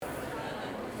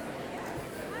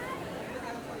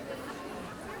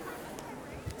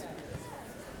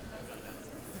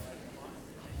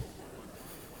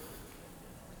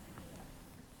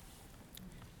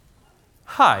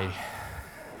Hi.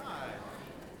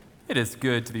 It is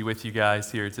good to be with you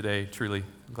guys here today, truly.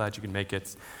 I'm glad you can make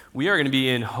it. We are going to be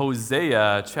in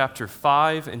Hosea chapter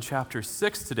 5 and chapter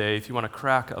 6 today, if you want to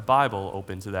crack a Bible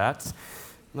open to that.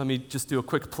 Let me just do a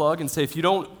quick plug and say, if you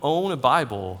don't own a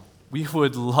Bible, we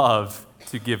would love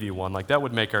to give you one. Like, that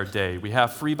would make our day. We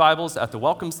have free Bibles at the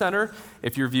Welcome Center.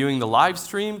 If you're viewing the live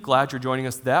stream, glad you're joining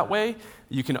us that way.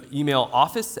 You can email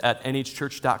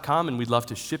office@nhchurch.com, and we'd love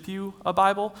to ship you a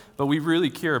Bible, but we really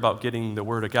care about getting the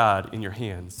Word of God in your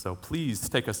hands, so please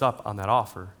take us up on that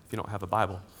offer if you don't have a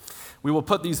Bible. We will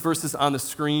put these verses on the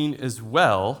screen as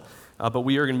well, but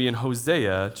we are going to be in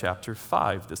Hosea chapter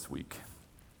 5 this week.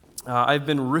 I've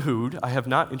been rude. I have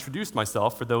not introduced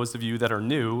myself for those of you that are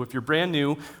new. If you're brand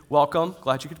new, welcome.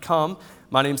 Glad you could come.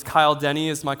 My name's Kyle Denny,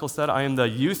 as Michael said. I am the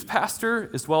youth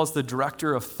pastor as well as the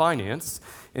director of finance.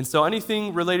 And so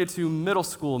anything related to middle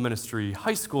school ministry,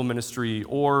 high school ministry,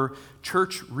 or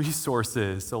church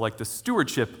resources, so like the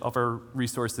stewardship of our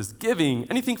resources, giving,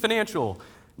 anything financial,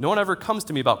 no one ever comes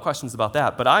to me about questions about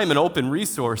that, but I am an open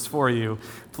resource for you.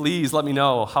 Please let me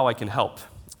know how I can help.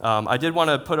 I did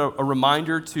want to put a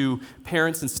reminder to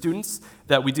parents and students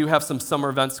that we do have some summer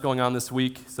events going on this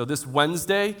week. So this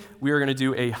Wednesday, we are going to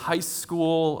do a high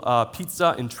school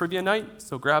pizza and trivia night.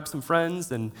 So grab some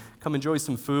friends and come enjoy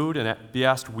some food and be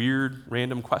asked weird,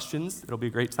 random questions. It'll be a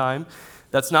great time.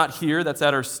 That's not here. That's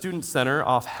at our student center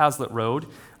off Hazlitt Road.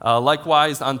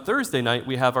 Likewise, on Thursday night,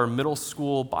 we have our middle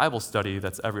school Bible study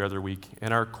that's every other week.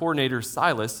 And our coordinator,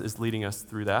 Silas, is leading us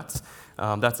through that.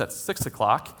 That's at 6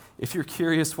 o'clock. If you're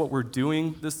curious what we're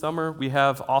doing this summer, we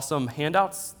have awesome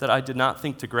handouts that I did not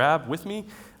think to grab with me,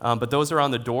 but those are on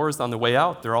the doors on the way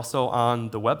out. They're also on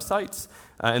the website,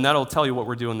 and that'll tell you what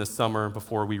we're doing this summer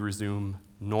before we resume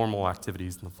normal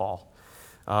activities in the fall.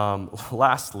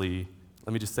 Lastly,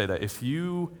 let me just say that if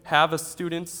you have a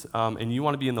student and you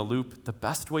want to be in the loop, the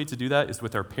best way to do that is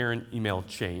with our parent email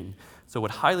chain. So I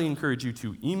would highly encourage you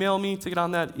to email me to get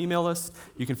on that email list.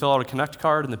 You can fill out a Connect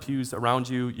card in the pews around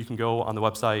you. You can go on the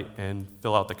website and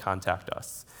fill out the Contact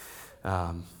Us.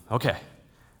 Okay,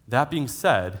 that being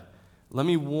said, let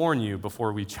me warn you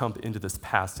before we jump into this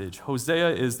passage. Hosea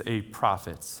is a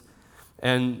prophet.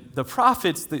 And the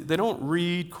prophets, they don't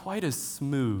read quite as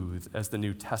smooth as the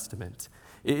New Testament.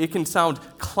 It can sound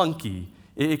clunky.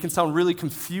 It can sound really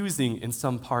confusing in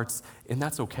some parts, and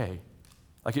that's okay.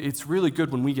 Like, it's really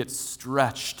good when we get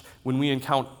stretched, when we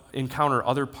encounter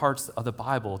other parts of the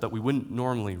Bible that we wouldn't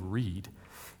normally read.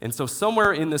 And so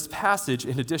somewhere in this passage,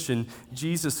 in addition,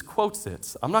 Jesus quotes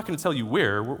it. I'm not going to tell you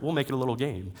where. We'll make it a little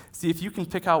game. See if you can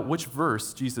pick out which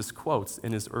verse Jesus quotes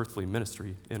in his earthly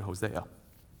ministry in Hosea.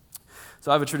 So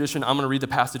I have a tradition. I'm going to read the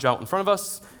passage out in front of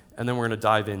us, and then we're going to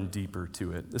dive in deeper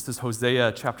to it. This is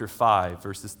Hosea chapter 5,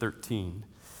 verses 13.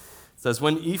 It says,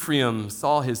 "When Ephraim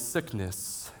saw his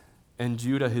sickness and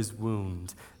Judah his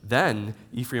wound, then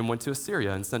Ephraim went to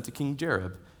Assyria and sent to King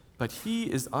Jareb. But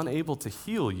he is unable to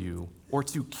heal you or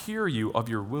to cure you of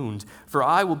your wound. For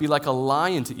I will be like a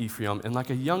lion to Ephraim and like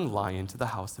a young lion to the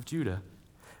house of Judah.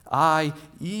 I,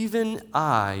 even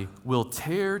I, will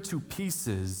tear to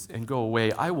pieces and go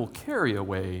away. I will carry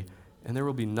away, and there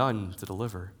will be none to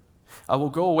deliver. I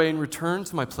will go away and return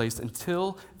to my place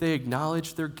until they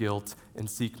acknowledge their guilt and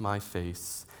seek my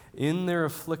face. In their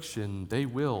affliction, they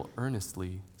will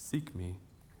earnestly seek me.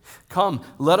 Come,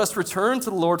 let us return to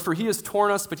the Lord, for he has torn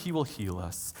us, but he will heal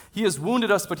us. He has wounded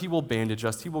us, but he will bandage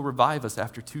us. He will revive us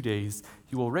after 2 days.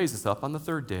 He will raise us up on the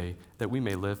 3rd day, that we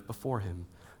may live before him.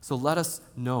 So let us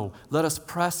know, let us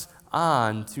press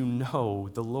on to know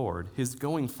the Lord. His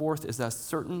going forth is as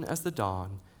certain as the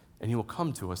dawn, and he will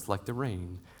come to us like the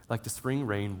rain, like the spring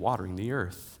rain watering the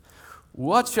earth.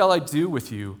 What shall I do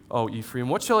with you, O Ephraim?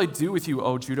 What shall I do with you,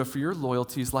 O Judah? For your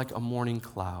loyalty is like a morning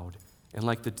cloud, and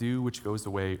like the dew which goes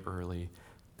away early.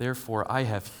 Therefore I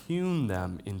have hewn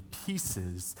them in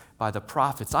pieces by the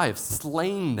prophets. I have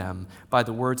slain them by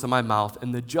the words of my mouth,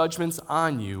 and the judgments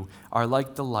on you are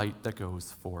like the light that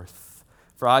goes forth.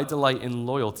 For I delight in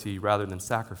loyalty rather than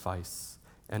sacrifice,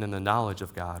 and in the knowledge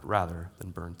of God rather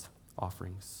than burnt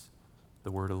offerings."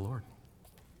 The word of the Lord.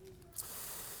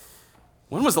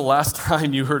 When was the last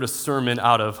time you heard a sermon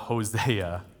out of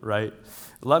Hosea, right?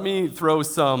 Let me throw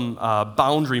some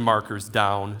boundary markers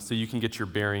down so you can get your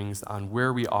bearings on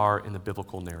where we are in the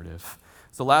biblical narrative.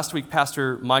 So last week,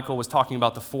 Pastor Michael was talking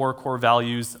about the 4 core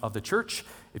values of the church.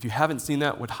 If you haven't seen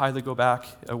that, would highly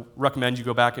recommend you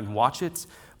go back and watch it.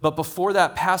 But before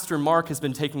that, Pastor Mark has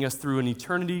been taking us through an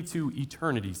Eternity to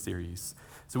Eternity series.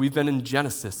 So we've been in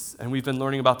Genesis, and we've been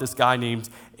learning about this guy named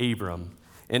Abram.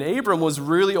 And Abram was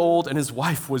really old, and his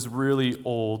wife was really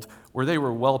old, where they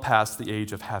were well past the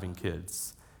age of having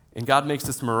kids. And God makes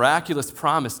this miraculous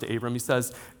promise to Abram. He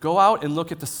says, go out and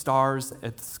look at the stars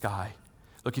at the sky.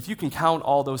 Look, if you can count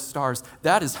all those stars,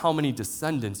 that is how many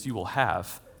descendants you will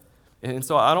have. And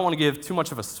so I don't want to give too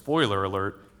much of a spoiler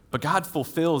alert, but God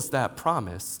fulfills that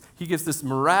promise. He gives this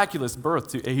miraculous birth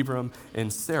to Abram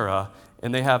and Sarah,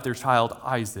 and they have their child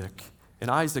Isaac. And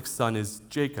Isaac's son is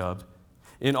Jacob.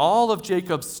 And all of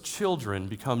Jacob's children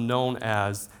become known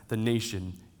as the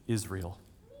nation Israel.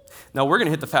 Now, we're going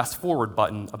to hit the fast forward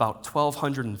button about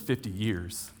 1,250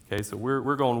 years. Okay, so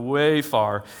we're going way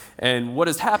far. And what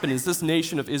has happened is this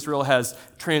nation of Israel has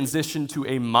transitioned to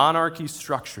a monarchy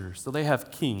structure. So they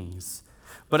have kings.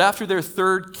 But after their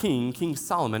third king, King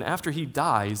Solomon, after he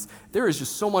dies, there is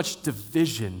just so much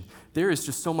division. There is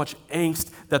just so much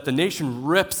angst that the nation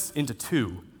rips into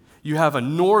two. You have a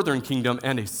northern kingdom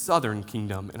and a southern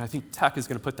kingdom. And I think Tech is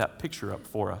going to put that picture up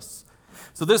for us.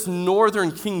 So this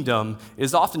northern kingdom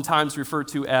is oftentimes referred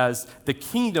to as the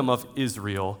kingdom of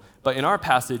Israel, but in our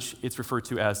passage, it's referred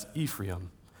to as Ephraim.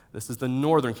 This is the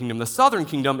northern kingdom. The southern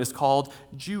kingdom is called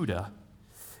Judah.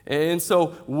 And so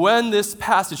when this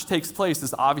passage takes place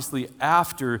is obviously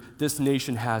after this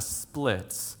nation has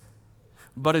split,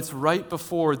 but it's right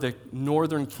before the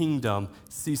northern kingdom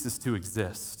ceases to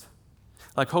exist.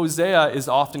 Like Hosea is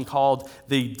often called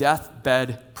the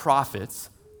deathbed prophet.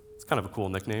 Kind of a cool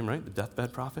nickname, right? The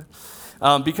deathbed prophet.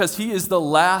 Because he is the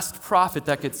last prophet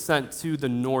that gets sent to the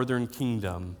northern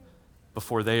kingdom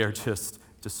before they are just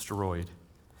destroyed.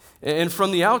 And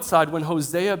from the outside, when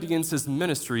Hosea begins his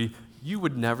ministry, you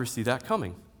would never see that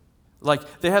coming.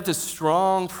 Like, they have this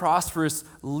strong, prosperous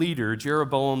leader,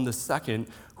 Jeroboam II,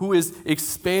 who is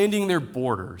expanding their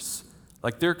borders.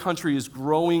 Like, their country is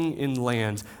growing in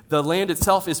land. The land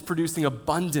itself is producing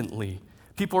abundantly.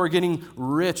 People are getting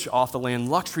rich off the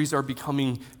land. Luxuries are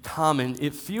becoming common.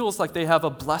 It feels like they have a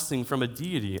blessing from a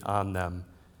deity on them,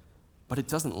 but it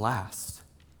doesn't last.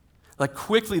 Like,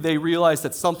 quickly they realize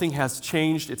that something has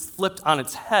changed. It's flipped on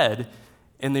its head,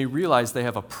 and they realize they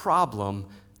have a problem,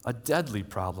 a deadly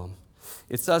problem.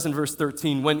 It says in verse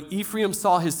 13, when Ephraim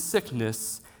saw his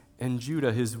sickness and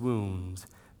Judah his wound,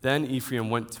 then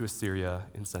Ephraim went to Assyria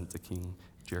and sent to King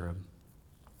Jerob.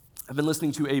 I've been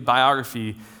listening to a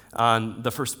biography on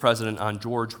the first president, on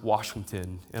George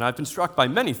Washington, and I've been struck by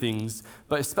many things,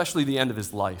 but especially the end of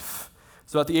his life.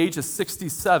 So at the age of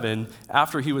 67,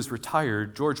 after he was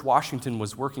retired, George Washington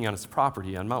was working on his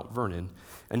property on Mount Vernon,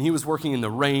 and he was working in the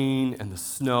rain and the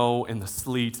snow and the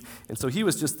sleet, and so he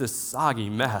was just this soggy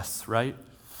mess, right?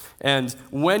 And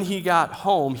when he got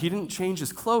home, he didn't change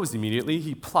his clothes immediately.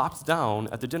 He plopped down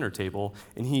at the dinner table,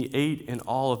 and he ate in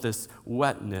all of this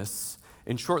wetness.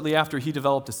 And shortly after, he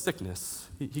developed a sickness.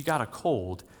 He got a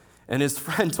cold. And his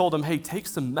friend told him, hey, take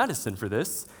some medicine for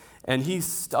this. And he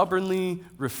stubbornly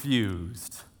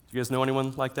refused. Do you guys know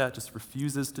anyone like that? Just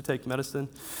refuses to take medicine?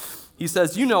 He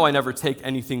says, you know I never take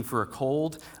anything for a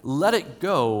cold. Let it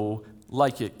go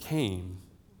like it came.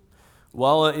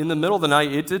 Well, in the middle of the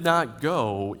night, it did not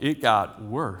go. It got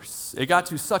worse. It got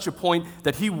to such a point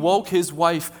that he woke his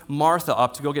wife, Martha,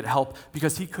 up to go get help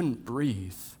because he couldn't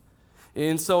breathe.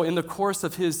 And so in the course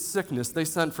of his sickness, they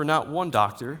sent for not one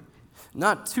doctor,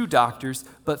 not two doctors,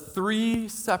 but three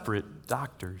separate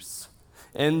doctors.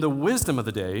 And the wisdom of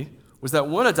the day was that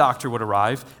when a doctor would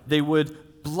arrive, they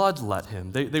would bloodlet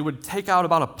him. They would take out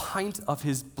about a pint of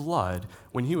his blood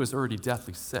when he was already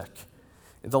deathly sick.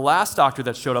 The last doctor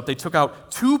that showed up, they took out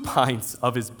 2 pints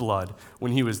of his blood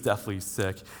when he was deathly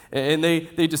sick. And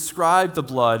they described the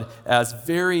blood as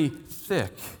very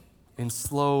thick and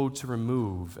slow to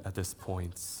remove at this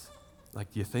point.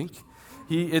 Like, do you think?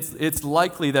 It's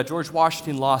likely that George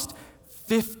Washington lost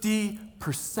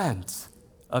 50%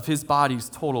 of his body's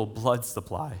total blood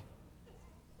supply.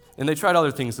 And they tried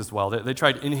other things as well. They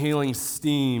tried inhaling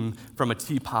steam from a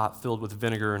teapot filled with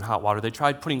vinegar and hot water. They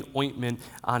tried putting ointment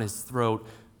on his throat,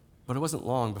 but it wasn't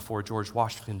long before George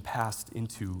Washington passed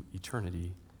into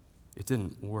eternity. It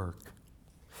didn't work.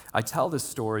 I tell this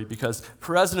story because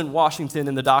President Washington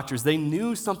and the doctors, they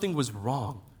knew something was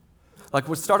wrong. Like,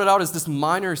 what started out as this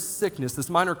minor sickness, this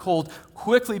minor cold,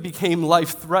 quickly became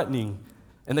life-threatening.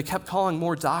 And they kept calling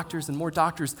more doctors,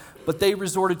 but they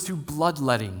resorted to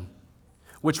bloodletting,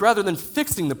 which rather than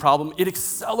fixing the problem, it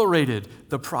accelerated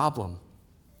the problem.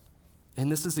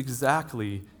 And this is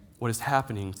exactly what is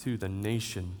happening to the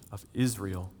nation of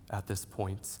Israel at this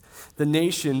point. The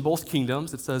nation, both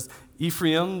kingdoms, it says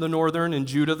Ephraim, the northern, and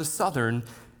Judah, the southern,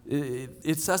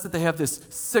 it says that they have this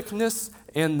sickness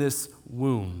and this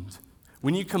wound.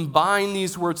 When you combine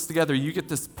these words together, you get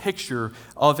this picture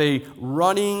of a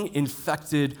running,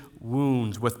 infected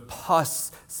wound with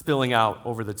pus spilling out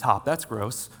over the top. That's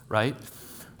gross, right?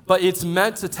 But it's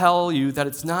meant to tell you that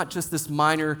it's not just this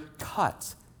minor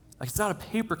cut. Like, it's not a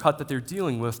paper cut that they're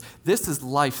dealing with. This is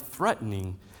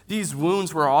life-threatening. These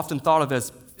wounds were often thought of as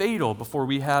fatal before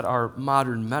we had our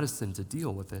modern medicine to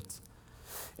deal with it.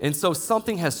 And so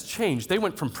something has changed. They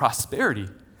went from prosperity.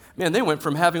 Man, they went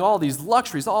from having all these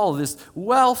luxuries, all of this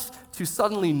wealth, to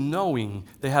suddenly knowing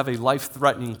they have a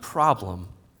life-threatening problem.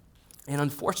 And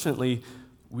unfortunately,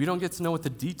 we don't get to know what the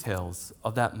details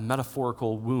of that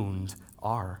metaphorical wound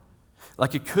are.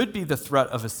 Like, it could be the threat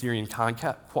of Assyrian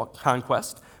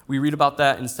conquest. We read about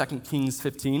that in 2 Kings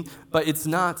 15, but it's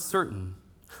not certain.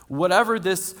 Whatever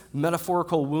this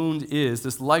metaphorical wound is,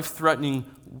 this life-threatening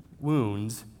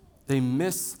wound, they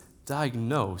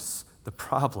misdiagnose the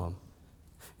problem.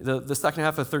 The second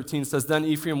half of 13 says, Then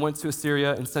Ephraim went to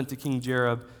Assyria and sent to King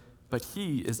Jareb, but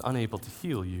he is unable to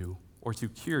heal you or to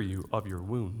cure you of your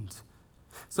wound.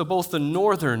 So both the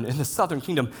northern and the southern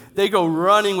kingdom, they go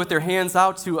running with their hands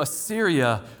out to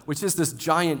Assyria, which is this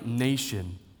giant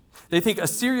nation. They think,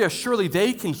 Assyria, surely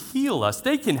they can heal us.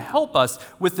 They can help us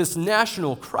with this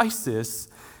national crisis.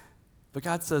 But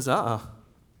God says,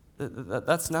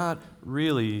 that's not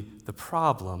really the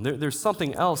problem. There's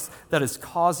something else that is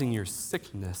causing your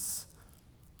sickness.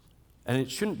 And it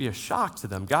shouldn't be a shock to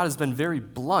them. God has been very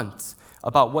blunt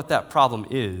about what that problem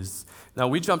is. Now,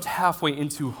 we jumped halfway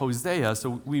into Hosea,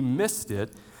 so we missed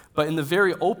it. But in the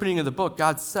very opening of the book,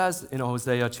 God says in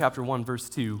Hosea chapter 1, verse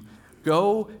 2,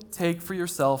 Go take for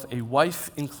yourself a wife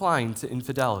inclined to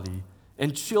infidelity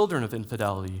and children of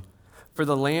infidelity, for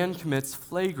the land commits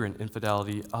flagrant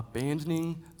infidelity,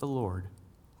 abandoning the Lord.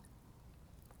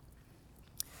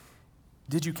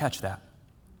 Did you catch that?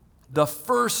 The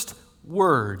first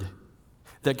word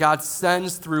that God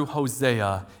sends through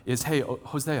Hosea is, hey,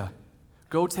 Hosea,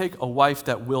 go take a wife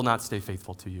that will not stay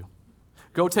faithful to you.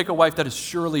 Go take a wife that is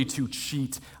surely to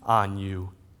cheat on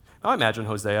you. Now, I imagine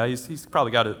Hosea, he's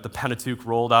probably got the Pentateuch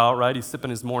rolled out, right? He's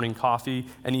sipping his morning coffee,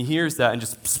 and he hears that and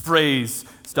just sprays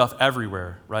stuff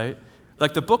everywhere, right?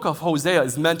 Like, the book of Hosea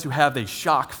is meant to have a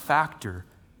shock factor.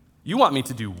 You want me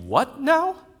to do what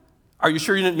now? Are you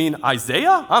sure you didn't mean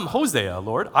Isaiah? I'm Hosea,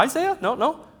 Lord. Isaiah?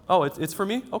 No. Oh, it's for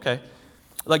me? Okay.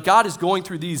 Like, God is going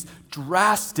through these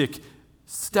drastic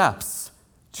steps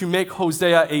to make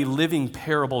Hosea a living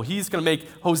parable. He's going to make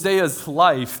Hosea's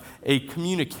life a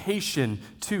communication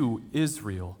to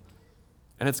Israel.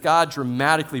 And it's God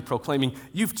dramatically proclaiming,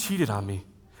 you've cheated on me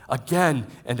again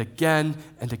and again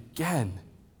and again.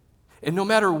 And no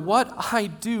matter what I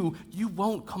do, you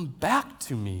won't come back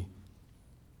to me.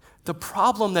 The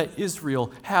problem that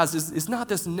Israel has is not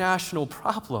this national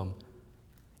problem.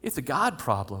 It's a God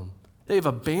problem. They've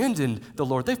abandoned the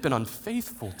Lord. They've been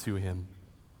unfaithful to him.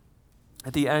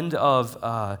 At the end of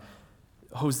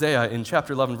Hosea, in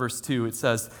chapter 11, verse 2, it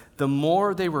says, the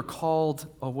more they were called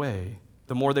away,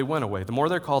 the more they went away. The more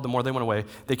they're called, the more they went away.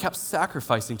 They kept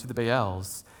sacrificing to the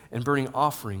Baals and burning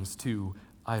offerings to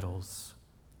idols.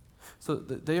 So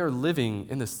they are living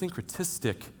in the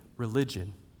syncretistic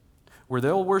religion where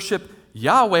they'll worship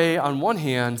Yahweh on one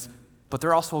hand, but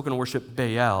they're also going to worship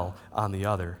Baal on the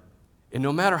other. And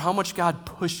no matter how much God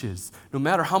pushes, no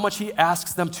matter how much he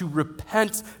asks them to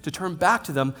repent, to turn back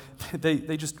to them,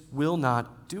 they just will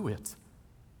not do it.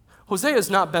 Hosea has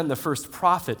not been the first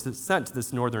prophet sent to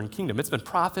this northern kingdom. It's been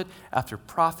prophet after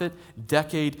prophet,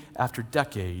 decade after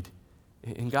decade.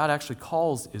 And God actually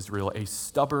calls Israel a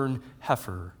stubborn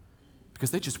heifer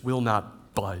because they just will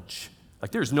not budge.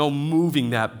 Like, there's no moving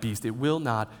that beast. It will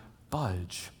not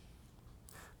budge.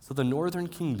 So the northern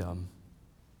kingdom,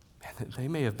 they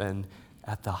may have been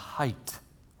at the height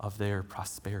of their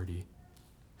prosperity,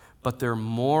 but their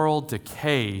moral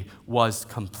decay was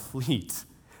complete.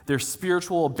 Their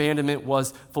spiritual abandonment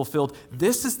was fulfilled.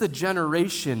 This is the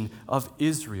generation of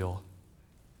Israel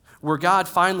where God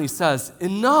finally says,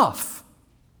 enough.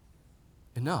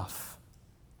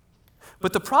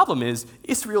 But the problem is,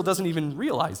 Israel doesn't even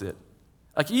realize it.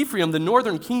 Like Ephraim, the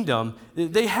northern kingdom,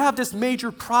 they have this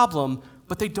major problem,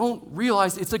 but they don't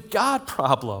realize it's a God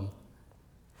problem.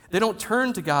 They don't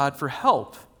turn to God for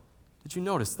help. Did you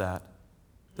notice that?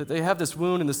 That they have this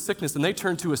wound and this sickness, and they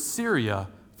turn to Assyria,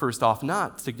 first off,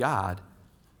 not to God.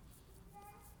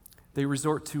 They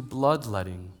resort to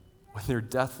bloodletting when they're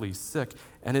deathly sick,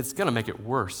 and it's going to make it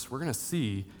worse. We're going to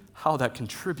see how that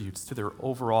contributes to their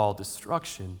overall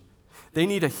destruction. They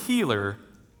need a healer,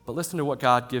 but listen to what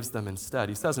God gives them instead.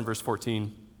 He says in verse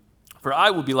 14, For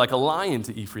I will be like a lion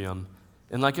to Ephraim,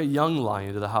 and like a young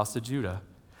lion to the house of Judah.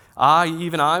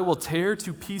 Even I will tear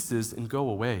to pieces and go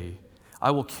away.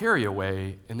 I will carry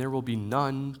away, and there will be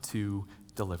none to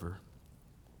deliver.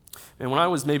 And when I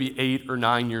was maybe 8 or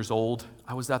 9 years old,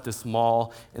 I was at this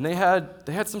mall, and they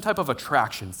had some type of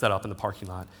attraction set up in the parking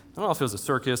lot. I don't know if it was a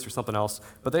circus or something else,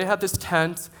 but they had this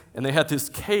tent, and they had this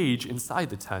cage inside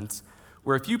the tent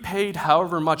where if you paid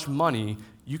however much money,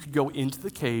 you could go into the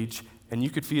cage and you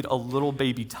could feed a little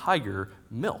baby tiger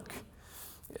milk.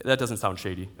 That doesn't sound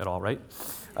shady at all, right?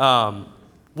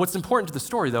 What's important to the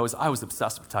story, though, is I was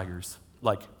obsessed with tigers.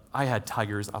 Like, I had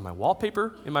tigers on my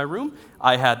wallpaper in my room.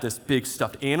 I had this big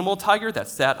stuffed animal tiger that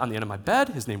sat on the end of my bed.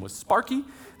 His name was Sparky.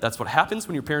 That's what happens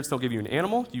when your parents don't give you an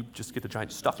animal. You just get the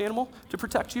giant stuffed animal to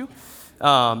protect you.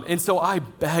 And so I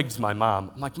begged my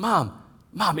mom. I'm like, Mom,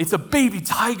 it's a baby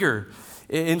tiger.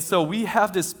 And so we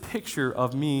have this picture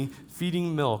of me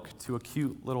feeding milk to a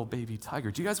cute little baby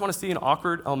tiger. Do you guys want to see an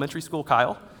awkward elementary school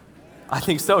Kyle? I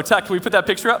think so. Tech, can we put that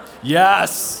picture up?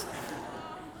 Yes.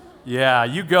 Yeah,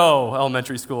 you go,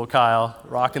 elementary school Kyle,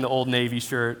 rocking the Old Navy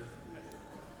shirt.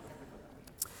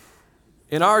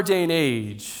 In our day and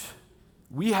age,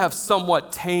 we have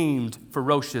somewhat tamed,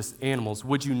 ferocious animals.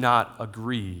 Would you not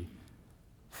agree?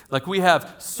 Like, we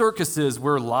have circuses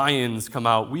where lions come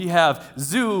out. We have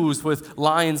zoos with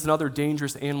lions and other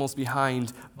dangerous animals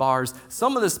behind bars.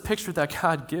 Some of this picture that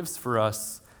God gives for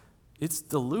us, it's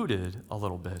diluted a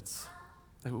little bit.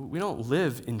 We don't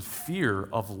live in fear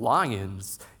of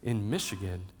lions in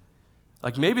Michigan.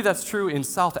 Like, maybe that's true in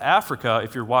South Africa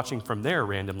if you're watching from there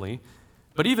randomly,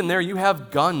 but even there you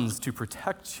have guns to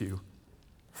protect you.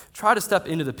 Try to step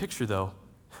into the picture, though.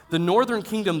 The northern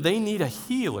kingdom, they need a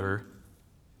healer,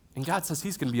 and God says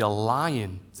he's going to be a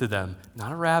lion to them.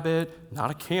 Not a rabbit, not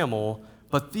a camel,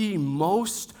 but the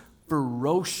most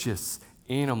ferocious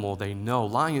animal they know.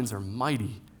 Lions are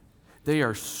mighty. They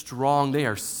are strong, they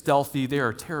are stealthy, they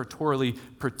are territorially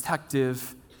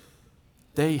protective.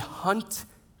 They hunt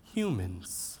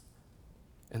humans,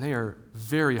 and they are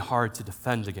very hard to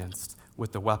defend against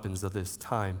with the weapons of this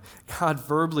time. God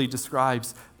verbally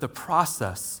describes the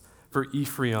process for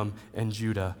Ephraim and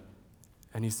Judah,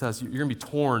 and he says, you're going to be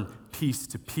torn piece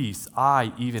to piece.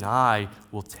 Even I,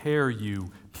 will tear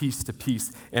you piece to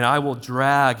piece, and I will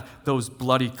drag those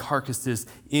bloody carcasses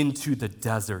into the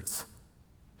desert.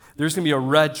 There's going to be a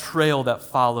red trail that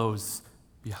follows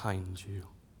behind you,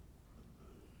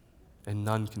 and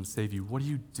none can save you. What do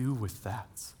you do with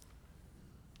that?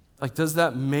 Like, does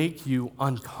that make you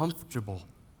uncomfortable?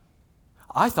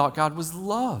 I thought God was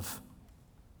love.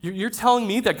 You're telling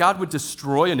me that God would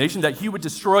destroy a nation, that he would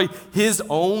destroy his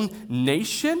own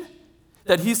nation?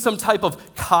 That he's some type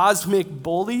of cosmic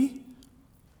bully?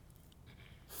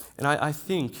 And I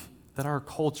think that our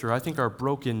culture, I think our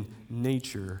broken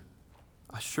nature,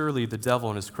 surely the devil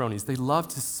and his cronies, they love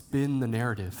to spin the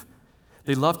narrative.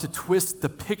 They love to twist the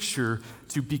picture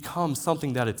to become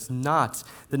something that it's not.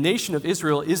 The nation of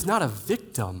Israel is not a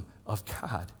victim of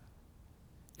God.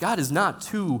 God is not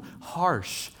too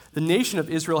harsh. The nation of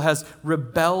Israel has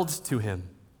rebelled to him.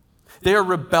 They are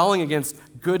rebelling against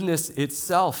goodness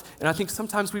itself. And I think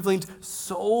sometimes we've leaned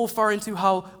so far into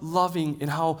how loving and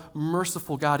how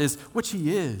merciful God is, which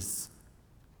he is.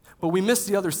 But we miss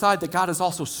the other side, that God is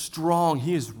also strong,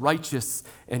 he is righteous,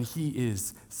 and he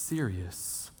is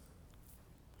serious.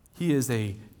 He is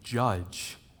a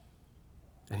judge,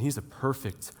 and he's a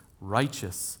perfect,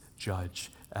 righteous judge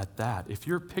at that. If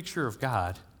your picture of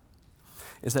God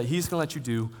is that he's going to let you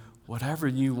do whatever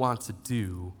you want to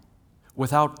do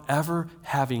without ever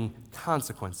having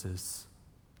consequences,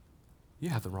 you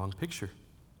have the wrong picture.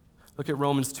 Look at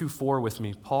Romans 2:4 with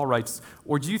me. Paul writes,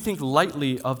 "Or do you think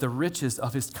lightly of the riches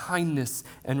of his kindness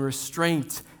and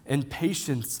restraint and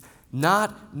patience,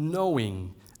 not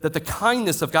knowing that the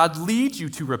kindness of God leads you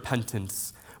to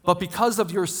repentance? But because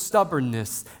of your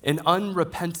stubbornness and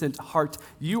unrepentant heart,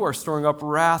 you are storing up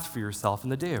wrath for yourself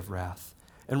in the day of wrath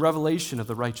and revelation of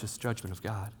the righteous judgment of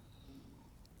God."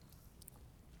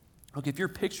 Look, if your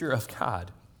picture of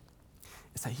God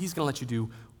is that he's going to let you do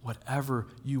whatever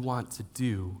you want to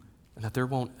do, and that there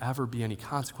won't ever be any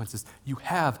consequences, you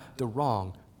have the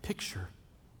wrong picture.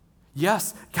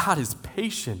 Yes, God is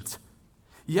patient.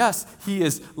 Yes, he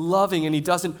is loving and he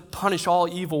doesn't punish all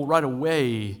evil right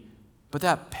away, but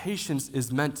that patience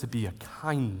is meant to be a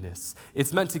kindness.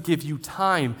 It's meant to give you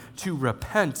time to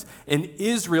repent, and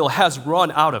Israel has run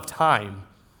out of time.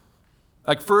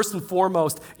 Like, first and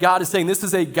foremost, God is saying this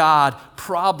is a God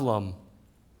problem.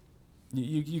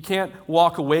 You can't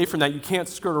walk away from that. You can't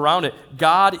skirt around it.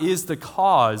 God is the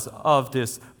cause of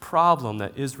this problem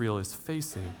that Israel is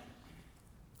facing.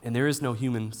 And there is no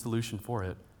human solution for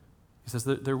it. He says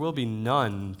that there will be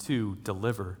none to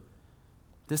deliver.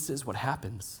 This is what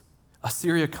happens.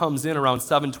 Assyria comes in around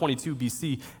 722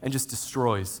 BC and just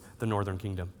destroys the northern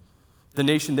kingdom. The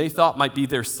nation they thought might be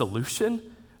their solution,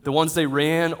 the ones they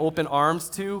ran open arms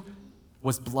to,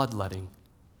 was bloodletting.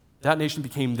 That nation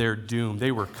became their doom.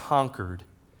 They were conquered.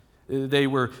 They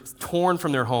were torn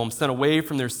from their homes, sent away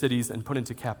from their cities, and put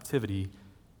into captivity.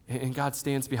 And God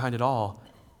stands behind it all,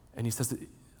 and he says,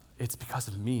 it's because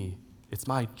of me. It's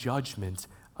my judgment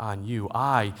on you.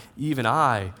 Even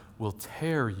I, will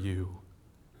tear you.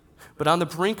 But on the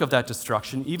brink of that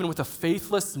destruction, even with a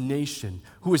faithless nation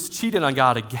who has cheated on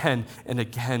God again and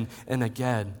again and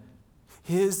again,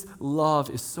 his love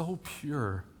is so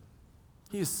pure.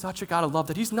 He is such a God of love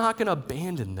that he's not going to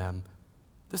abandon them.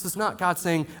 This is not God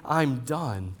saying, I'm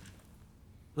done.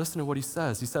 Listen to what he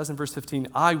says. He says in verse 15,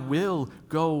 I will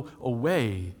go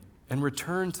away and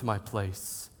return to my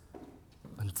place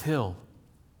until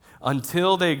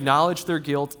they acknowledge their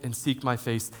guilt and seek my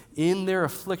face. In their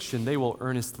affliction, they will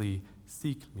earnestly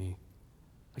seek me.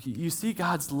 Like, you see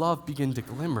God's love begin to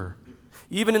glimmer.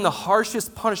 Even in the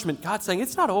harshest punishment, God's saying,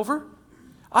 it's not over.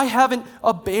 I haven't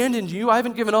abandoned you. I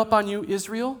haven't given up on you,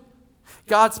 Israel.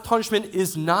 God's punishment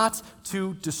is not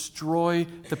to destroy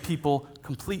the people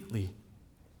completely.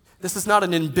 This is not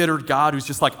an embittered God who's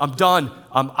just like, I'm done,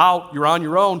 I'm out, you're on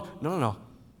your own. No.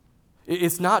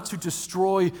 It's not to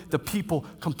destroy the people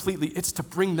completely. It's to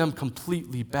bring them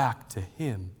completely back to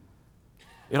him.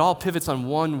 It all pivots on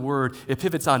one word. It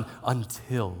pivots on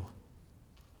until.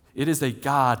 It is a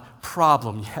God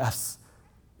problem, yes.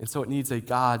 And so it needs a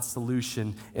God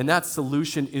solution. And that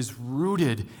solution is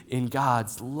rooted in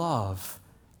God's love,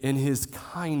 in his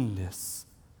kindness.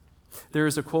 There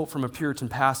is a quote from a Puritan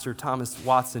pastor, Thomas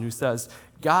Watson, who says,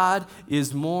 God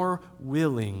is more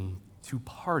willing to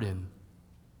pardon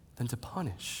than to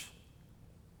punish.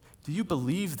 Do you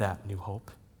believe that, New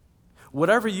Hope?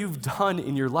 Whatever you've done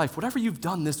in your life, whatever you've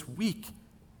done this week,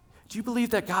 do you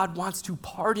believe that God wants to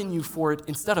pardon you for it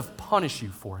instead of punish you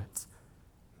for it?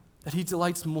 That he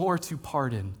delights more to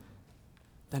pardon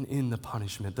than in the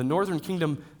punishment. The Northern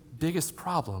Kingdom biggest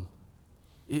problem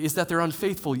is that they're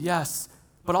unfaithful, yes,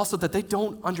 but also that they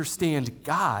don't understand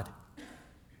God.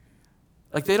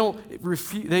 Like they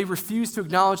refuse to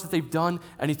acknowledge that they've done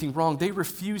anything wrong. They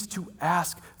refuse to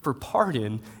ask for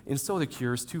pardon, and so the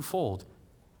cure is twofold.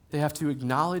 They have to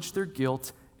acknowledge their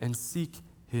guilt and seek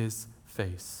his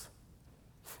face.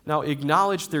 Now,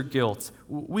 acknowledge their guilt,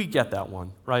 we get that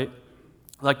one, right?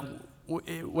 Like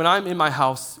when I'm in my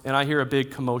house and I hear a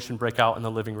big commotion break out in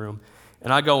the living room,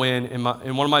 and I go in and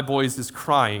one of my boys is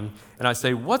crying, and I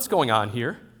say, what's going on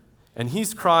here? And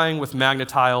he's crying with magnet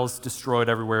tiles destroyed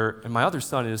everywhere, and my other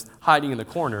son is hiding in the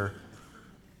corner.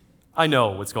 I know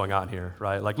what's going on here,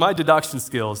 right? Like my deduction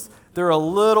skills, they're a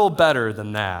little better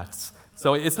than that.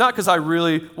 So it's not because I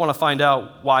really want to find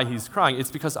out why he's crying.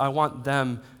 It's because I want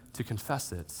them to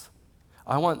confess it.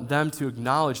 I want them to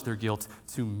acknowledge their guilt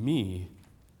to me.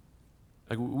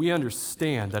 Like we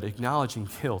understand that acknowledging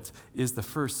guilt is the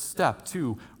first step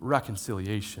to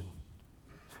reconciliation.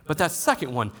 But that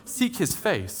second one, seek his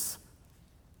face,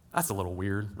 that's a little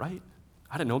weird, right?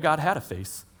 I didn't know God had a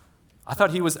face. I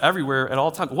thought he was everywhere at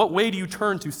all times. What way do you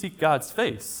turn to seek God's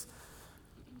face?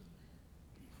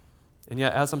 And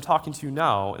yet, as I'm talking to you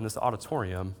now in this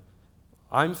auditorium,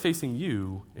 I'm facing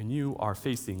you and you are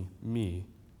facing me.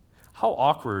 How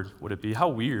awkward would it be, how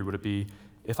weird would it be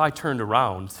if I turned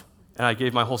around and I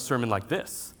gave my whole sermon like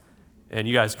this, and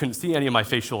you guys couldn't see any of my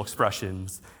facial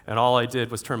expressions, and all I did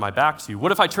was turn my back to you?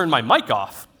 What if I turned my mic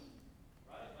off?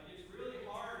 Right? Like it's really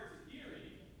hard to hear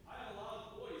me. I have a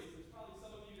loud voice. There's probably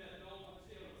some of you that don't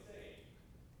understand what I'm saying.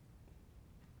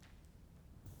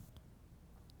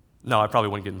 No, I probably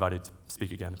wouldn't get invited to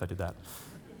speak again if I did that.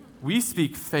 We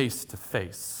speak face to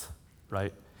face,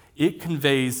 right? It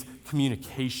conveys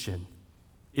communication.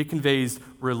 It conveys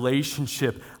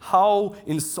relationship. How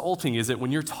insulting is it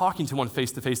when you're talking to one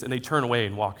face to face and they turn away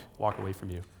and walk away from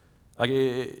you? Like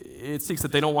it seems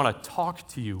that they don't want to talk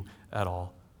to you at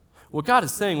all. What God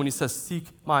is saying when he says, seek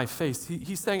my face,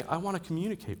 he's saying, I want to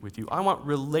communicate with you. I want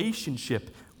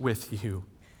relationship with you.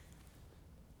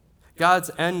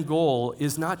 God's end goal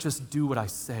is not just do what I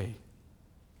say.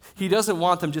 He doesn't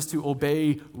want them just to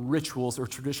obey rituals or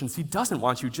traditions. He doesn't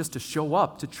want you just to show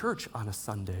up to church on a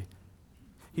Sunday.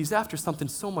 He's after something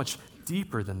so much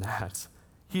deeper than that.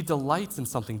 He delights in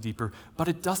something deeper, but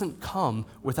it doesn't come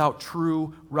without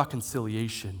true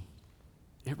reconciliation.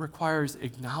 It requires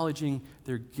acknowledging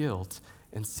their guilt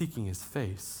and seeking his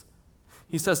face.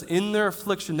 He says, in their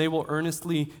affliction, they will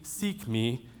earnestly seek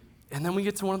me. And then we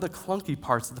get to one of the clunky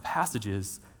parts of the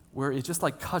passages where it just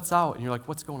like cuts out and you're like,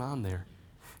 what's going on there?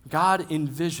 God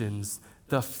envisions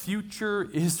the future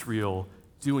Israel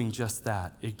doing just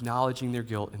that, acknowledging their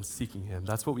guilt and seeking him.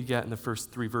 That's what we get in the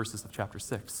first 3 verses of chapter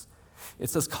 6.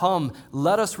 It says, come,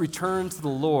 let us return to the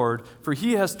Lord, for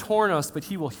he has torn us, but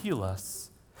he will heal us.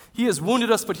 He has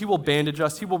wounded us, but he will bandage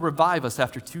us. He will revive us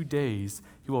after 2 days.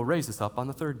 He will raise us up on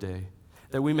the third day,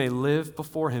 that we may live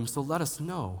before him. So let us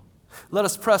know. Let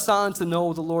us press on to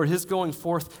know the Lord. His going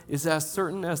forth is as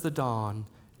certain as the dawn,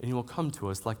 and he will come to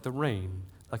us like the rain,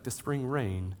 like the spring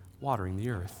rain, watering the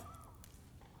earth.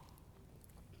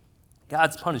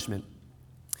 God's punishment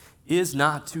is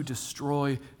not to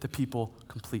destroy the people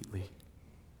completely.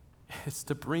 It's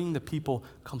to bring the people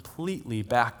completely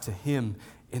back to him.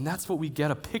 And that's what we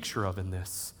get a picture of in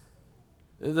this.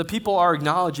 The people are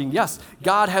acknowledging, yes,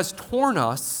 God has torn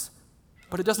us,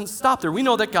 but it doesn't stop there. We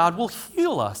know that God will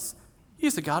heal us.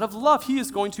 He's a God of love. He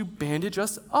is going to bandage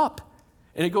us up.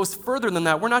 And it goes further than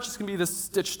that. We're not just going to be this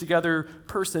stitched together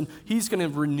person. He's going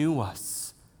to renew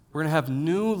us. We're going to have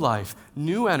new life,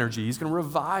 new energy. He's going to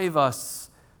revive us.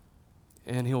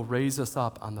 And he'll raise us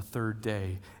up on the third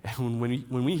day. And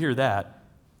when we hear that,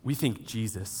 we think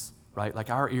Jesus, right? Like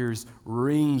our ears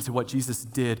ring to what Jesus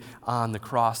did on the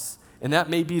cross. And that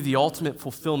may be the ultimate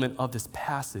fulfillment of this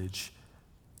passage.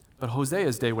 But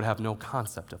Hosea's day would have no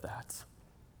concept of that.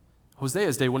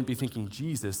 Hosea's day wouldn't be thinking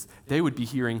Jesus. They would be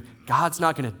hearing, God's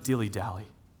not going to dilly-dally.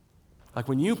 Like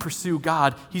when you pursue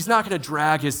God, he's not going to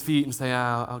drag his feet and say,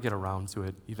 I'll get around to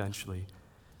it eventually.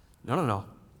 No.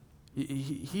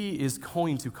 He is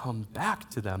going to come back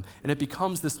to them. And it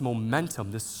becomes this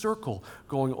momentum, this circle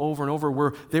going over and over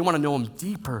where they want to know him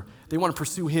deeper. They want to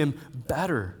pursue him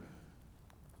better.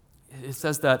 It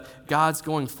says that God's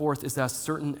going forth is as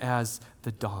certain as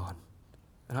the dawn.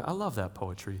 And I love that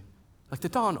poetry. Like the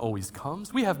dawn always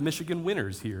comes. We have Michigan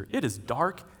winters here. It is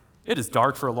dark. It is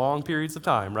dark for long periods of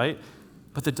time, right?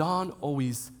 But the dawn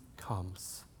always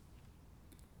comes.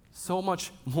 So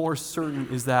much more certain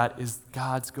is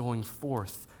God's going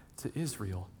forth to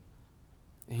Israel.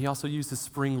 And he also uses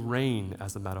spring rain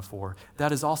as a metaphor.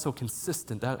 That is also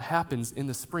consistent. That happens in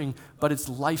the spring, but it's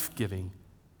life-giving.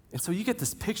 And so you get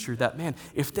this picture that, man,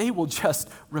 if they will just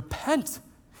repent,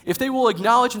 if they will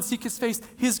acknowledge and seek his face,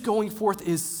 his going forth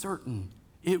is certain.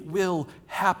 It will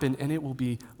happen, and it will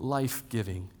be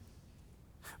life-giving.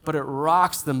 But it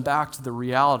rocks them back to the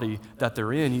reality that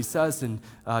they're in. He says in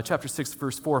chapter 6,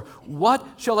 verse 4, "What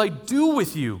shall I do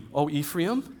with you, O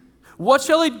Ephraim? What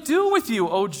shall I do with you,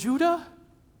 O Judah?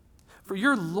 For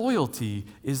your loyalty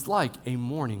is like a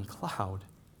morning cloud,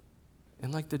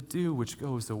 and like the dew which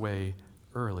goes away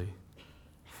early."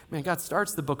 Man, God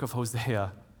starts the book of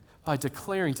Hosea by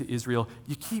declaring to Israel,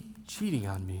 you keep cheating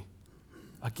on me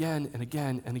again and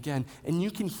again and again. And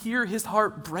you can hear his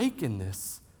heart break in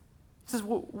this. He says,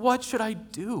 what should I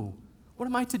do? What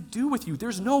am I to do with you?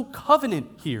 There's no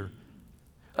covenant here.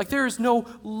 Like there is no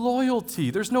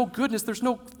loyalty. There's no goodness. There's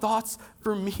no thoughts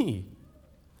for me.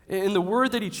 And the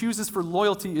word that he chooses for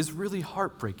loyalty is really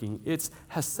heartbreaking. It's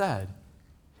hesed.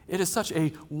 It is such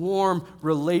a warm,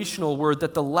 relational word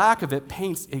that the lack of it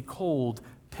paints a cold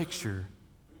picture.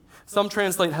 Some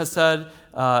translate hesed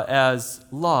as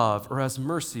love or as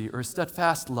mercy or as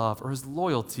steadfast love or as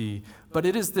loyalty, but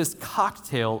it is this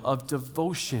cocktail of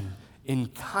devotion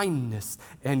and kindness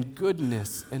and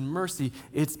goodness and mercy.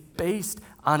 It's based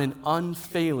on an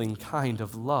unfailing kind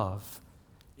of love.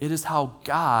 It is how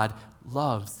God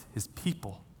loves his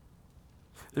people.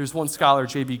 There's one scholar,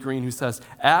 J.B. Green, who says,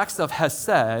 acts of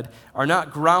hesed are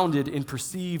not grounded in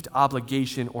perceived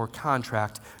obligation or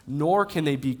contract, nor can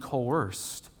they be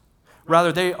coerced.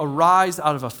 Rather, they arise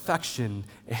out of affection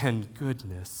and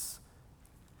goodness.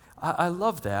 I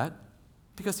love that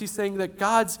because he's saying that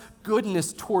God's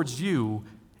goodness towards you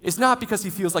is not because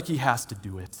he feels like he has to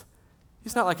do it.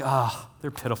 He's not like,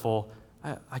 they're pitiful.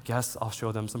 I guess I'll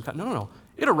show them some kind. No.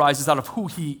 It arises out of who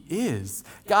he is.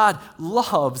 God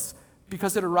loves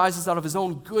because it arises out of his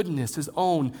own goodness, his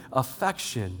own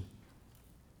affection.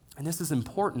 And this is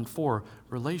important for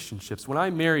relationships. When I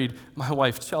married my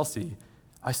wife, Chelsea,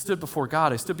 I stood before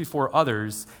God, I stood before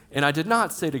others, and I did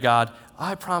not say to God,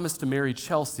 I promise to marry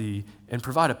Chelsea and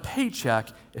provide a paycheck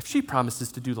if she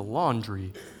promises to do the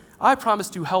laundry. I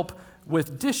promise to help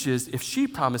with dishes if she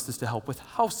promises to help with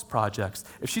house projects.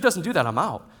 If she doesn't do that, I'm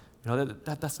out.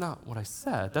 That's not what I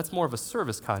said. That's more of a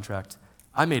service contract.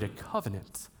 I made a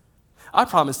covenant. I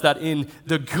promised that in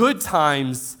the good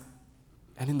times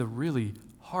and in the really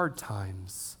hard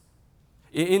times,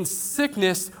 in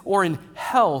sickness or in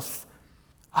health,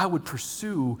 I would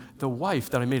pursue the wife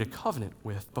that I made a covenant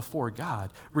with before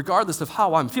God. Regardless of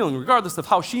how I'm feeling, regardless of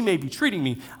how she may be treating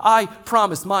me, I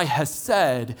promise my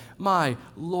hesed, my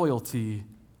loyalty,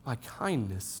 my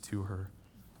kindness to her.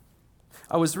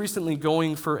 I was recently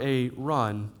going for a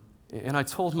run, and I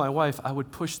told my wife I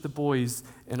would push the boys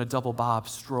in a double bob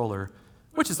stroller,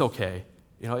 which is okay.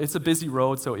 It's a busy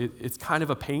road, so it's kind of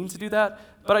a pain to do that,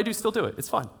 but I do still do it. It's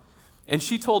fun. And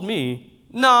she told me,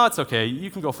 no, it's okay. You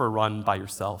can go for a run by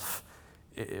yourself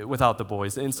without the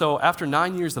boys. And so after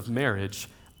 9 years of marriage,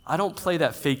 I don't play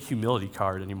that fake humility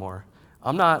card anymore.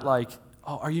 I'm not like,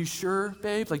 oh, are you sure,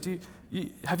 babe? Like,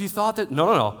 have you thought that?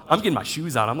 No. I'm getting my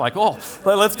shoes on. I'm like, oh,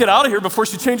 let's get out of here before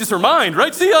she changes her mind,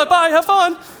 right? See ya, bye, have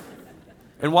fun.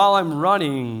 And while I'm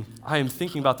running, I am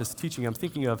thinking about this teaching. I'm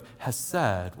thinking of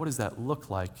Hesed. What does that look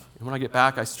like? And when I get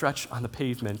back, I stretch on the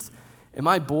pavement, and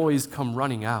my boys come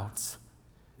running out.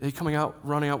 They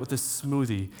running out with this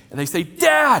smoothie, and they say,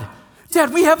 Dad,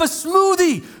 we have a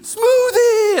smoothie!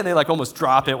 And they like almost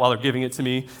drop it while they're giving it to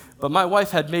me. But my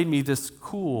wife had made me this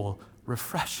cool,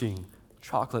 refreshing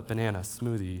chocolate banana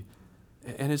smoothie.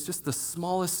 And it's just the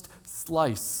smallest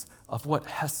slice of what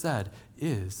Hesed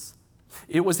is.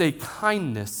 It was a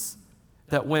kindness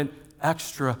that went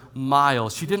extra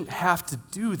miles. She didn't have to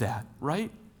do that,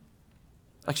 right?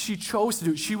 Like she chose to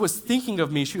do it. She was thinking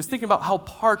of me. She was thinking about how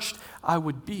parched I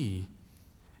would be.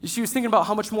 She was thinking about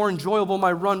how much more enjoyable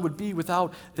my run would be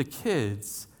without the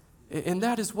kids. And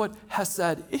that is what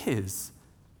Hesed is.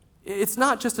 It's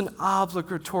not just an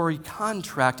obligatory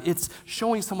contract. It's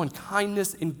showing someone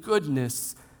kindness and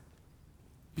goodness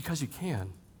because you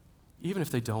can, even if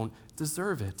they don't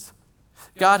deserve it.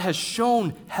 God has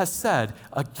shown Hesed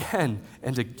again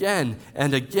and again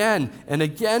and again and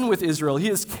again with Israel. He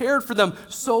has cared for them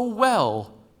so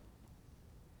well.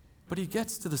 But he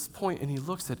gets to this point and he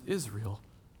looks at Israel.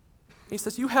 He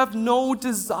says, you have no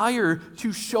desire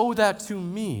to show that to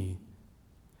me.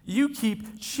 You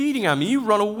keep cheating on me. You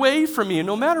run away from me. And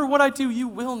no matter what I do, you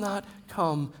will not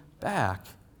come back.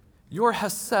 Your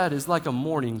Hesed is like a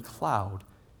morning cloud.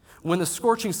 When the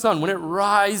scorching sun, when it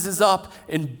rises up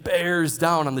and bears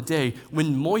down on the day,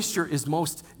 when moisture is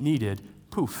most needed,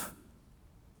 poof,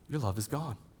 your love is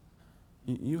gone.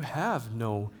 You have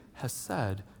no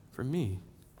Hesed for me.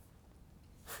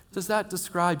 Does that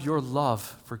describe your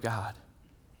love for God?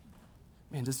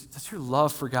 Man, does your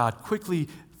love for God quickly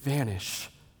vanish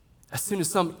as soon as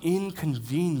some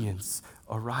inconvenience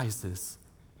arises?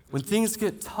 When things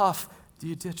get tough, do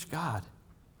you ditch God?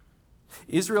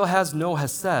 Israel has no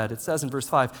Hesed. It says in verse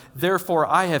 5, therefore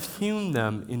I have hewn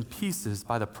them in pieces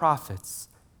by the prophets.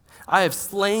 I have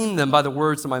slain them by the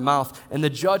words of my mouth, and the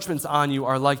judgments on you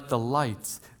are like the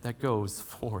light that goes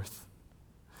forth.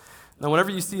 Now,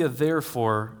 whenever you see a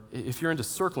therefore, if you're into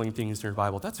circling things in your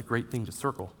Bible, that's a great thing to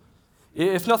circle.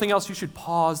 If nothing else, you should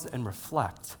pause and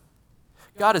reflect.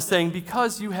 God is saying,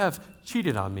 because you have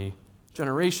cheated on me,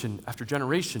 generation after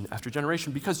generation after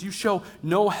generation, because you show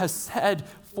no Hesed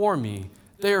for me,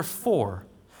 therefore,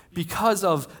 because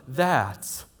of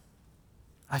that,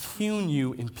 I've hewn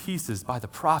you in pieces by the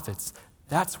prophets.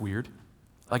 That's weird.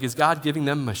 Like, is God giving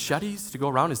them machetes to go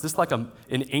around? Is this like an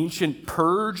ancient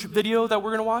purge video that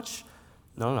we're going to watch?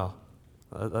 No.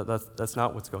 That's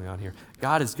not what's going on here.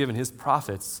 God has given his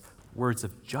prophets words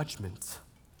of judgment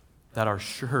that are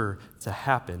sure to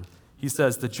happen. He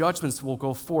says the judgments will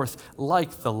go forth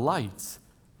like the light.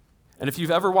 And if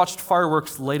you've ever watched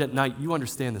fireworks late at night, you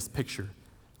understand this picture.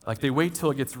 Like, they wait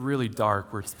till it gets really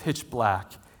dark, where it's pitch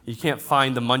black. You can't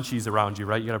find the munchies around you,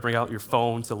 right? You got to bring out your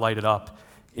phone to light it up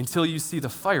until you see the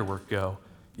firework go.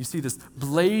 You see this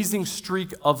blazing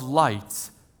streak of light,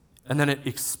 and then it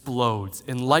explodes,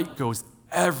 and light goes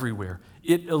everywhere.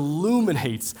 It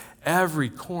illuminates every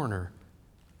corner.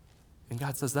 And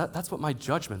God says, that's what my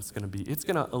judgment's going to be. It's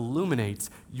going to illuminate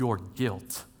your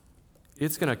guilt.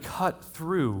 It's going to cut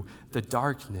through the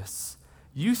darkness.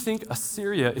 You think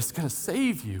Assyria is going to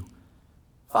save you.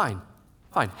 Fine.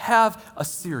 Have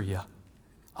Assyria.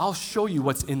 I'll show you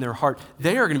what's in their heart.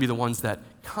 They are going to be the ones that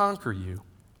conquer you.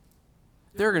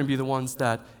 They're going to be the ones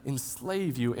that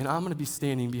enslave you, and I'm going to be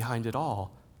standing behind it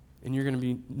all. And you're going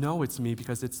to know it's me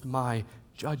because it's my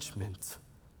judgment.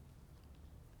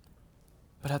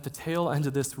 But at the tail end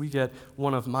of this, we get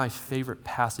one of my favorite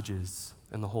passages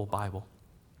in the whole Bible.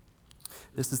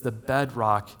 This is the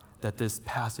bedrock that this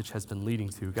passage has been leading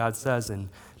to. God says in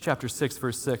chapter 6,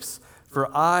 verse 6,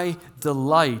 for I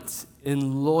delight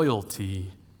in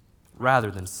loyalty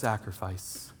rather than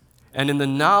sacrifice, and in the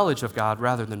knowledge of God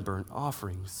rather than burnt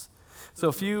offerings. So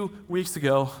a few weeks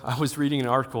ago, I was reading an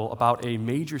article about a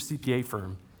major CPA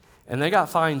firm, and they got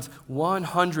fined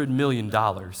 $100 million.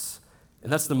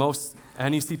 And that's the most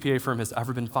any CPA firm has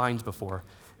ever been fined before.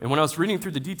 And when I was reading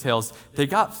through the details, they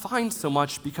got fined so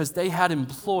much because they had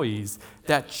employees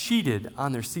that cheated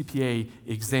on their CPA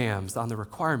exams, on the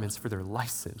requirements for their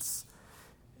license.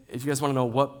 If you guys want to know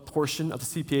what portion of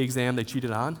the CPA exam they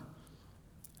cheated on,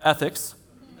 ethics,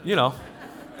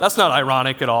 that's not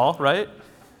ironic at all, right?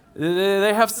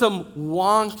 They have some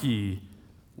wonky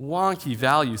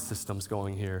value systems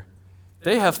going here.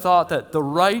 They have thought that the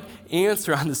right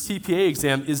answer on the CPA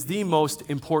exam is the most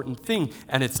important thing,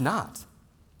 and it's not.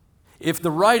 If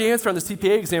the right answer on the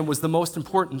CPA exam was the most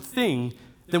important thing,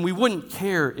 then we wouldn't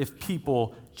care if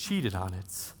people cheated on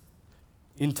it.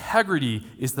 Integrity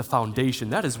is the foundation.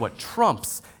 That is what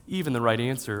trumps even the right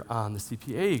answer on the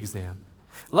CPA exam.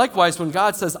 Likewise, when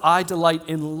God says, I delight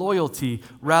in loyalty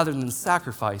rather than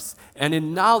sacrifice, and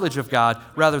in knowledge of God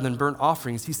rather than burnt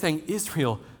offerings, he's saying,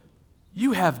 Israel,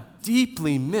 you have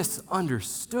deeply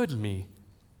misunderstood me.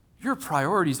 Your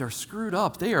priorities are screwed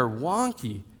up. They are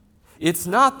wonky. It's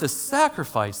not the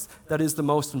sacrifice that is the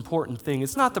most important thing.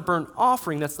 It's not the burnt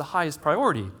offering that's the highest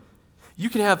priority. You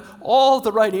can have all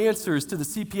the right answers to the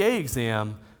CPA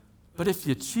exam, but if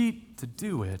you cheat to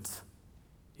do it,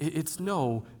 it's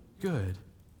no good.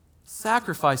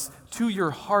 Sacrifice to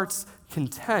your heart's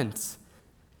content,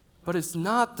 but it's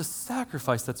not the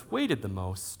sacrifice that's weighted the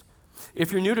most.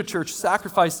 If you're new to church,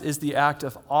 sacrifice is the act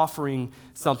of offering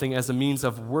something as a means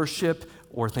of worship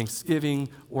or thanksgiving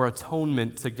or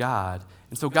atonement to God.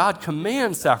 And so God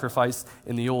commands sacrifice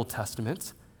in the Old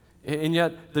Testament, and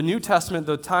yet the New Testament,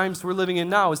 the times we're living in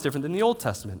now, is different than the Old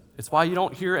Testament. It's why you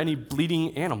don't hear any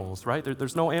bleeding animals, right?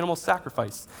 There's no animal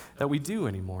sacrifice that we do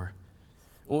anymore.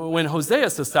 When Hosea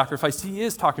says sacrifice, he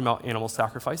is talking about animal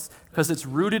sacrifice because it's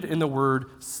rooted in the word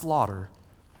slaughter.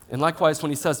 And likewise,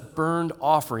 when he says burned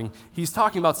offering, he's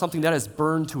talking about something that is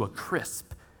burned to a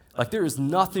crisp. Like there is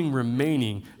nothing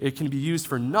remaining. It can be used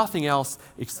for nothing else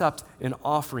except an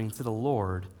offering to the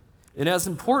Lord. And as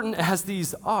important as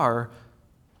these are,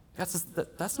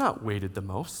 that's not weighted the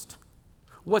most.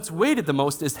 What's weighted the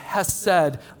most is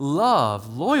hesed,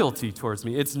 love, loyalty towards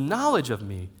me. It's knowledge of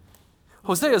me.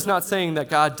 Hosea is not saying that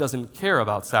God doesn't care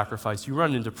about sacrifice. You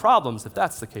run into problems if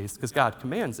that's the case, because God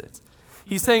commands it.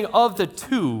 He's saying of the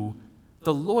two,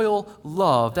 the loyal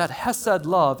love, that hesed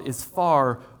love, is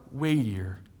far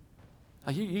weightier.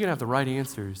 Now, you can have the right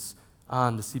answers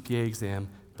on the CPA exam,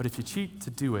 but if you cheat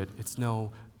to do it, it's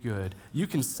no good. You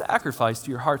can sacrifice to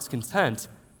your heart's content,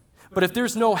 but if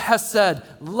there's no hesed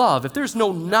love, if there's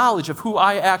no knowledge of who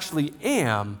I actually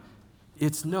am,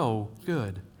 it's no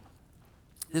good.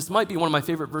 This might be one of my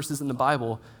favorite verses in the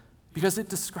Bible because it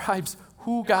describes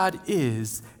who God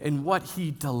is and what he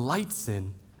delights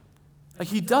in. Like,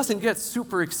 he doesn't get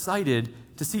super excited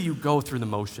to see you go through the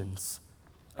motions.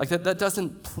 Like, that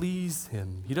doesn't please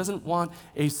him. He doesn't want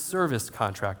a service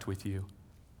contract with you.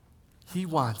 He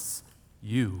wants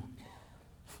you.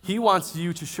 He wants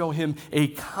you to show him a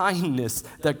kindness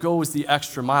that goes the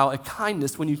extra mile, a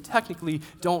kindness when you technically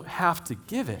don't have to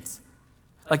give it.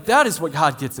 Like, that is what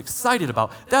God gets excited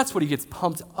about. That's what he gets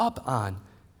pumped up on.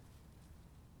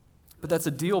 But that's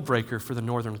a deal breaker for the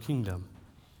northern kingdom.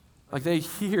 Like, they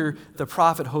hear the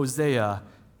prophet Hosea,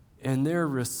 and their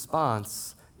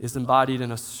response is embodied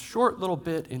in a short little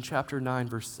bit in chapter 9,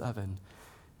 verse 7.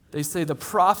 They say, the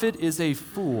prophet is a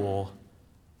fool,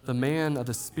 the man of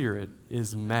the Spirit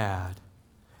is mad.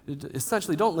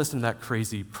 Essentially, don't listen to that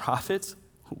crazy prophet.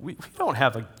 We don't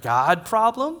have a God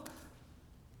problem.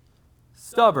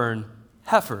 Stubborn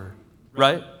heifer,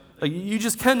 right? Like, you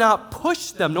just cannot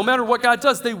push them. No matter what God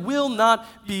does, they will not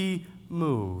be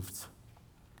moved.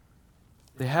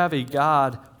 They have a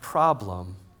God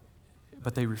problem,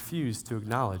 but they refuse to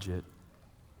acknowledge it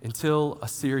until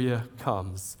Assyria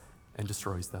comes and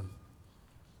destroys them.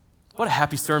 What a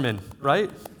happy sermon, right?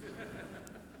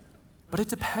 But it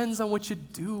depends on what you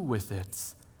do with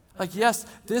it. Like, yes,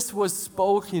 this was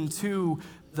spoken to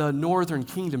the northern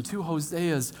kingdom, to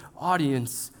Hosea's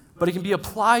audience, but it can be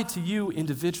applied to you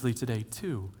individually today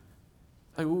too.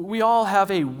 Like, we all have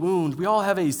a wound, we all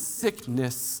have a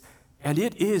sickness, and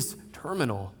it is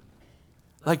terminal.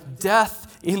 Like,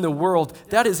 death in the world,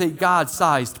 that is a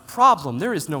God-sized problem.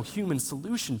 There is no human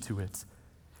solution to it.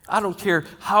 I don't care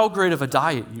how great of a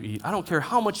diet you eat. I don't care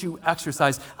how much you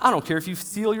exercise. I don't care if you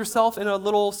seal yourself in a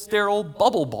little sterile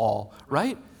bubble ball,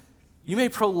 right? You may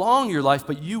prolong your life,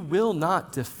 but you will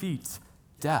not defeat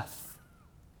death.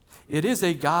 It is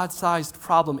a God-sized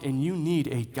problem, and you need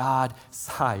a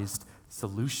God-sized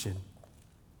solution.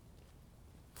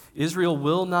 Israel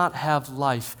will not have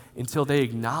life until they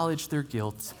acknowledge their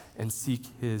guilt and seek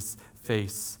his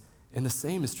face. And the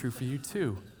same is true for you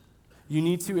too. You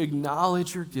need to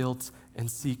acknowledge your guilt and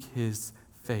seek his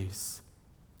face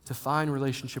to find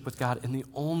relationship with God, and the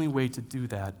only way to do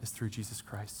that is through Jesus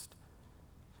Christ.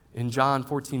 In John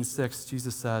 14:6,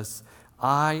 Jesus says,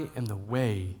 I am the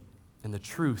way and the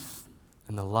truth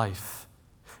and the life.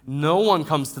 No one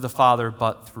comes to the Father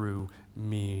but through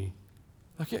me.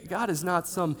 Okay, God is not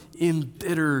some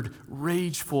embittered,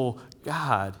 rageful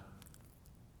God.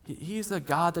 He is a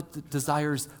God that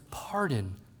desires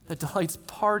pardon, that delights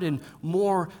pardon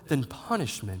more than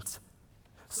punishment.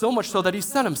 So much so that he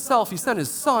sent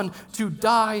his son to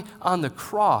die on the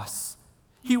cross.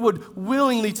 He would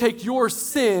willingly take your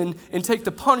sin and take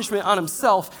the punishment on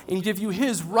himself and give you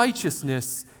his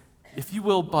righteousness if you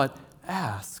will but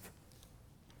ask.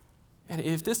 And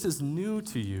if this is new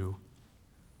to you,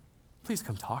 please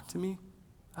come talk to me.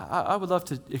 I would love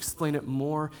to explain it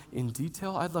more in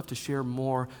detail. I'd love to share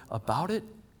more about it.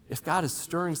 If God is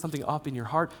stirring something up in your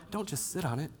heart, don't just sit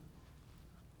on it.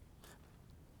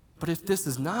 But if this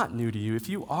is not new to you, if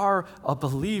you are a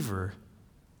believer,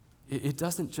 it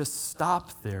doesn't just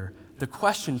stop there. The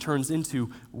question turns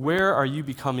into, where are you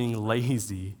becoming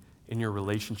lazy in your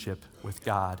relationship with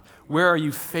God? Where are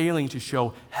you failing to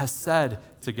show hesed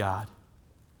to God?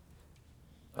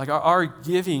 Like our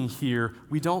giving here,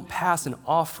 we don't pass an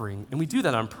offering, and we do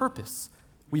that on purpose.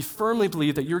 We firmly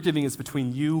believe that your giving is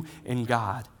between you and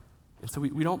God. And so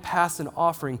we don't pass an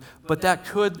offering, but that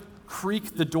could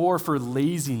creak the door for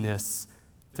laziness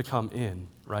to come in,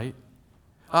 right?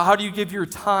 How do you give your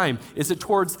time? Is it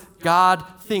towards God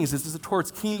things? Is it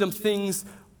towards kingdom things?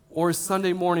 Or is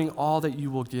Sunday morning all that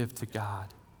you will give to God?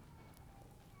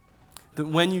 That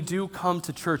when you do come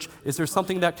to church, is there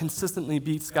something that consistently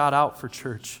beats God out for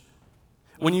church?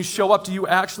 When you show up, do you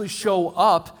actually show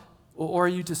up, or are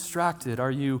you distracted?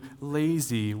 Are you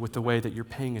lazy with the way that you're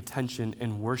paying attention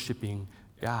and worshiping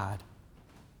God?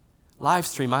 Live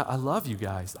stream, I love you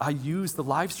guys. I use the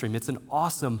live stream. It's an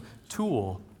awesome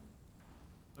tool.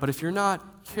 But if you're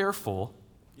not careful,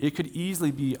 it could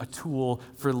easily be a tool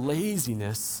for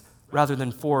laziness rather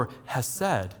than for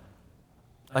hesed.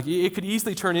 Like it could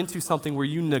easily turn into something where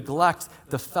you neglect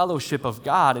the fellowship of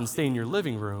God and stay in your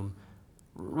living room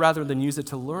rather than use it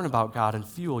to learn about God and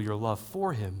fuel your love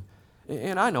for him.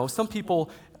 And I know some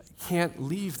people can't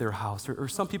leave their house or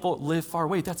some people live far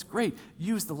away. That's great.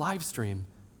 Use the live stream.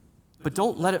 But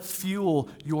don't let it fuel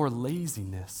your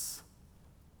laziness.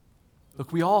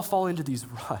 Look, we all fall into these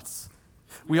ruts.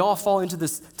 We all fall into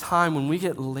this time when we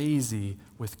get lazy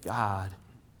with God,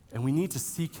 and we need to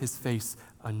seek his face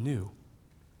anew.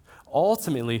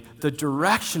 Ultimately, the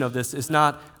direction of this is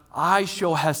not, I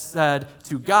show hesed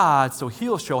to God, so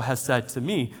he'll show hesed to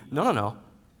me. No.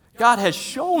 God has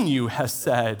shown you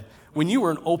hesed when you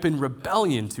were in open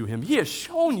rebellion to him. He has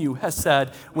shown you hesed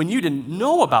when you didn't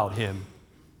know about him.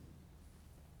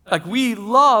 Like we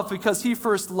love because he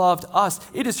first loved us.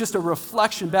 It is just a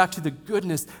reflection back to the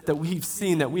goodness that we've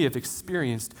seen, that we have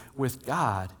experienced with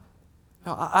God.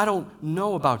 Now, I don't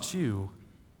know about you,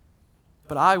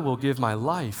 but I will give my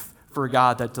life for a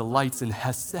God that delights in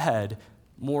hesed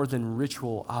more than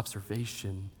ritual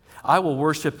observation. I will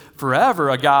worship forever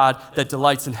a God that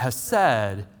delights in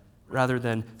hesed rather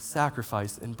than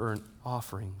sacrifice and burnt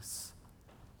offerings.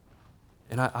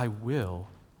 And I will,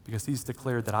 because he's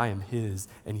declared that I am his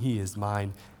and he is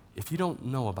mine. If you don't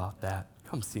know about that,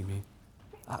 come see me.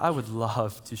 I would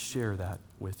love to share that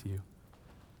with you.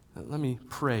 Let me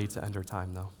pray to end our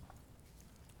time, though.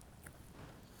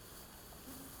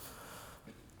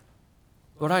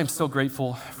 Lord, I am so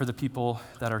grateful for the people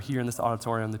that are here in this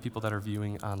auditorium, the people that are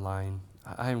viewing online.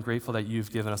 I am grateful that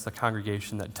you've given us a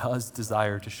congregation that does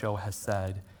desire to show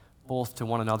hesed, both to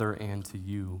one another and to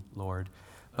you, Lord.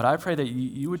 But I pray that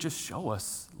you would just show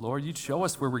us, Lord, you'd show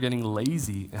us where we're getting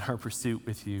lazy in our pursuit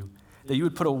with you, that you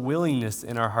would put a willingness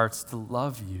in our hearts to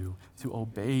love you, to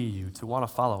obey you, to want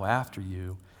to follow after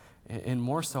you. And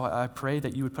more so, I pray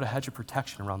that you would put a hedge of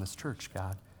protection around this church,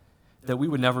 God, that we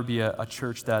would never be a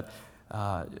church that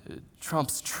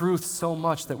trumps truth so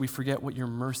much that we forget what your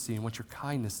mercy and what your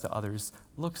kindness to others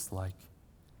looks like.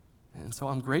 And so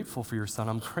I'm grateful for your son.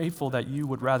 I'm grateful that you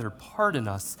would rather pardon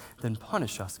us than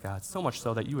punish us, God, so much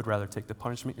so that you would rather take the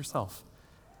punishment yourself.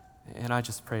 And I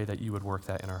just pray that you would work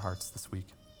that in our hearts this week.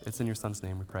 It's in your son's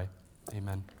name we pray.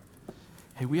 Amen.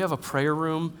 Hey, we have a prayer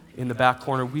room in the back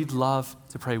corner. We'd love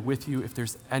to pray with you if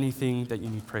there's anything that you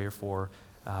need prayer for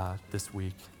this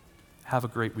week. Have a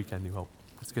great weekend, New Hope.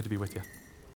 It's good to be with you.